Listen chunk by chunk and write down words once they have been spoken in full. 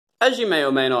As you may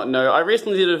or may not know, I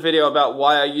recently did a video about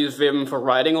why I use Vim for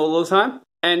writing all the time,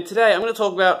 and today I'm going to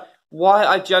talk about why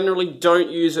I generally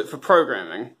don't use it for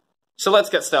programming. So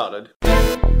let's get started.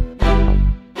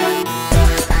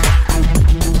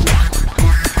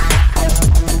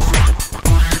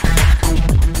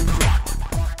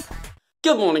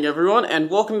 Good morning everyone, and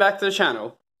welcome back to the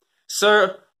channel.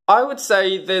 So I would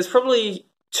say there's probably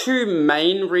two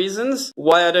main reasons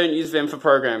why I don't use Vim for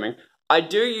programming. I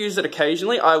do use it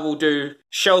occasionally. I will do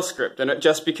shell script in it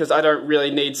just because I don't really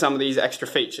need some of these extra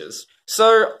features.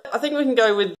 So I think we can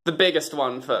go with the biggest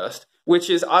one first, which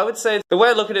is, I would say, the way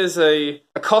I look at it is a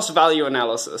cost-value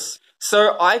analysis.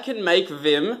 So I can make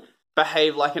Vim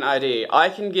behave like an IDE. I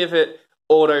can give it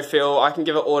autofill, I can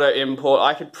give it auto import,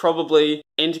 I could probably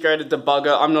integrate a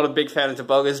debugger. I'm not a big fan of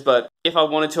debuggers, but if I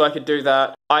wanted to, I could do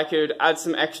that. I could add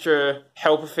some extra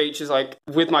helper features, like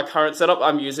with my current setup,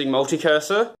 I'm using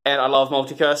multi-cursor, and I love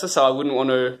multi-cursor, so I wouldn't want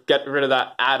to get rid of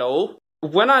that at all.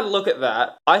 When I look at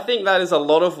that, I think that is a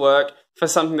lot of work for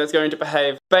something that's going to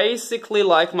behave basically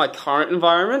like my current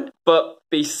environment, but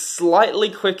be slightly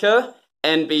quicker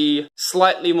and be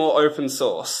slightly more open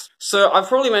source. So I've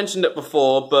probably mentioned it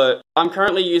before, but I'm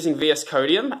currently using VS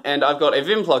Codium and I've got a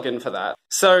Vim plugin for that.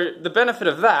 So the benefit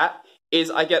of that is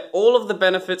I get all of the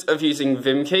benefits of using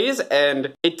Vim keys,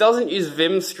 and it doesn't use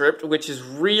Vim script, which is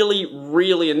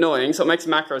really annoying, so it makes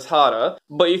macros harder,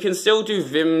 but you can still do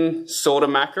Vim sort of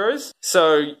macros.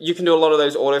 So you can do a lot of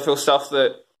those autofill stuff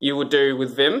that you would do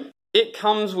with Vim. It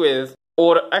comes with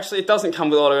actually, it doesn't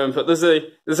come with auto input. There's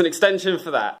an extension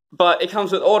for that, but it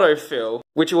comes with autofill,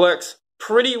 which works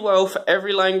pretty well for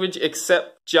every language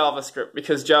except JavaScript,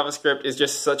 because JavaScript is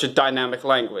just such a dynamic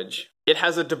language. It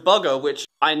has a debugger, which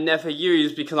I never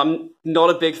use because I'm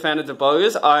not a big fan of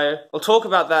debuggers. I'll talk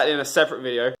about that in a separate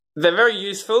video. They're very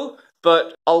useful,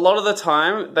 but a lot of the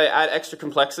time they add extra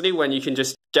complexity when you can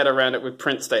just get around it with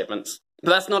print statements. But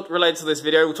that's not related to this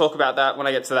video, we'll talk about that when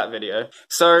I get to that video.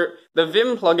 So the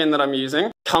Vim plugin that I'm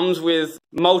using comes with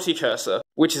multi-cursor,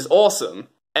 which is awesome.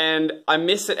 And I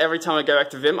miss it every time I go back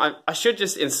to Vim. I should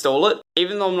just install it.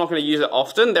 Even though I'm not going to use it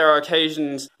often, there are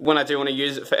occasions when I do want to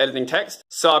use it for editing text.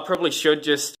 So I probably should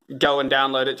just go and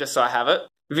download it just so I have it.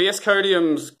 VS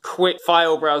Codium's quick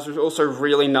file browser is also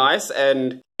really nice,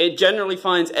 and it generally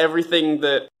finds everything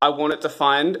that I want it to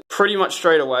find pretty much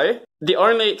straight away. The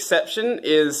only exception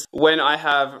is when I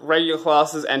have regular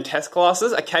classes and test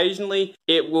classes. Occasionally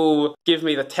it will give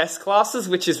me the test classes,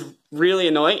 which is really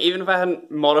annoying, even if I hadn't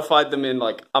modified them in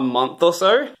like a month or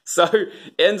so. So it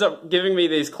ends up giving me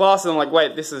these classes, and I'm like,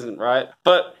 wait, this isn't right.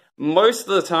 But most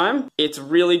of the time, it's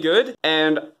really good,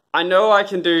 and I know I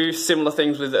can do similar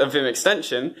things with a Vim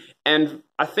extension, and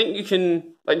I think you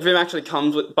can, like, Vim actually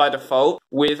comes with, by default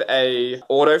with a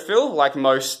autofill, like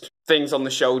most things on the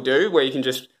shell do, where you can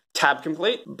just tab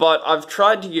complete, but I've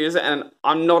tried to use it and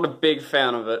I'm not a big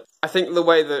fan of it. I think the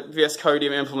way that VS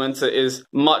Codium implements it is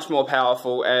much more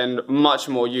powerful and much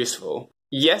more useful.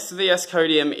 Yes, VS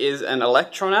Codium is an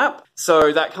Electron app,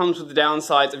 so that comes with the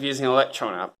downsides of using an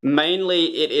Electron app. Mainly,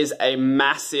 it is a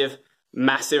massive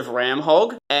RAM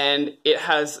hog, and it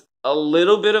has a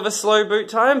little bit of a slow boot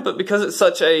time, but because it's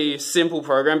such a simple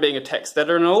program, being a text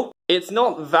editor and all, it's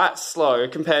not that slow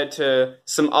compared to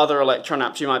some other Electron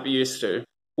apps you might be used to.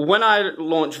 When I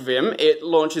launch Vim, it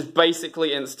launches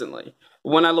basically instantly.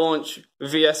 When I launch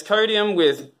VS Codium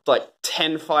with like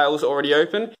 10 files already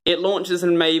open, it launches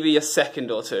in maybe a second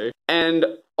or two. And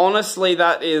honestly,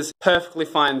 that is perfectly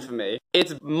fine for me.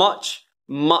 It's much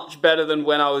better than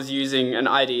when I was using an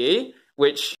IDE,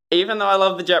 which, even though I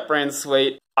love the JetBrains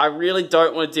suite, I really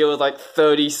don't want to deal with like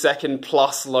 30-second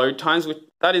plus load times, which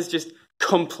that is just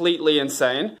completely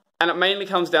insane. And it mainly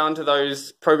comes down to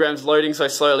those programs loading so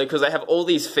slowly because they have all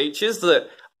these features that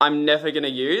I'm never going to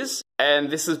use. And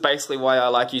this is basically why I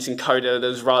like using code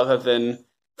editors rather than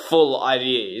full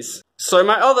IDEs. So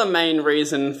my other main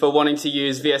reason for wanting to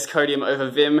use VS Codium over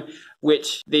Vim,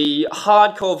 which the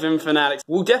hardcore Vim fanatics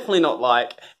will definitely not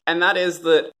like, and that is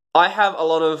that I have a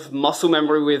lot of muscle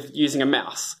memory with using a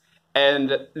mouse.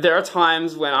 And there are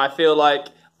times when I feel like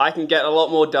I can get a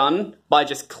lot more done by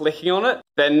just clicking on it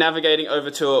than navigating over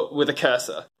to it with a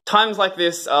cursor. Times like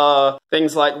this are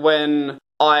things like when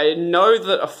I know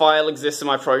that a file exists in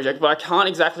my project, but I can't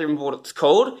exactly remember what it's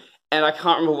called, and I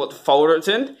can't remember what folder it's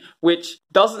in, which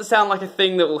doesn't sound like a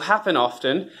thing that will happen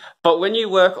often, but when you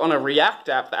work on a React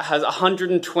app that has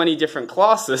 120 different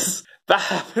classes, that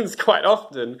happens quite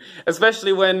often,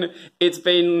 especially when it's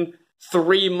been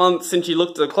 3 months since you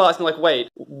looked at the class and you're like, wait,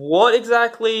 what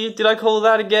exactly did I call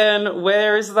that again?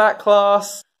 Where is that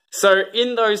class? So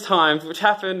in those times, which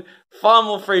happen far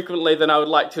more frequently than I would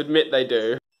like to admit they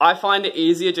do, I find it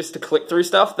easier just to click through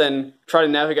stuff than try to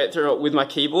navigate through it with my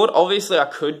keyboard. Obviously, I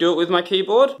could do it with my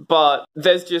keyboard, but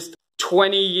there's just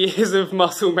 20 years of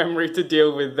muscle memory to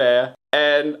deal with there.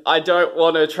 And I don't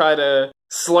want to try to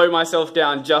slow myself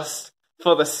down just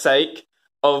for the sake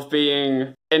of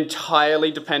being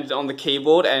entirely dependent on the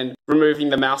keyboard and removing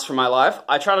the mouse from my life.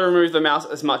 I try to remove the mouse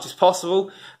as much as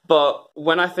possible, but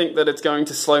when I think that it's going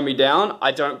to slow me down,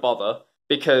 I don't bother,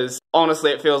 because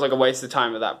honestly it feels like a waste of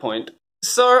time at that point.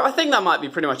 So I think that might be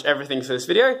pretty much everything for this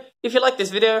video. If you like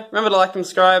this video, remember to like and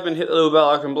subscribe and hit the little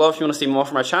bell icon below if you want to see more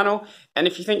from my channel. And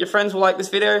if you think your friends will like this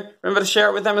video, remember to share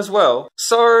it with them as well.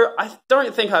 So I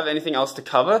don't think I have anything else to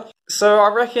cover. So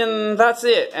I reckon that's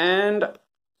it, and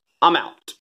I'm out.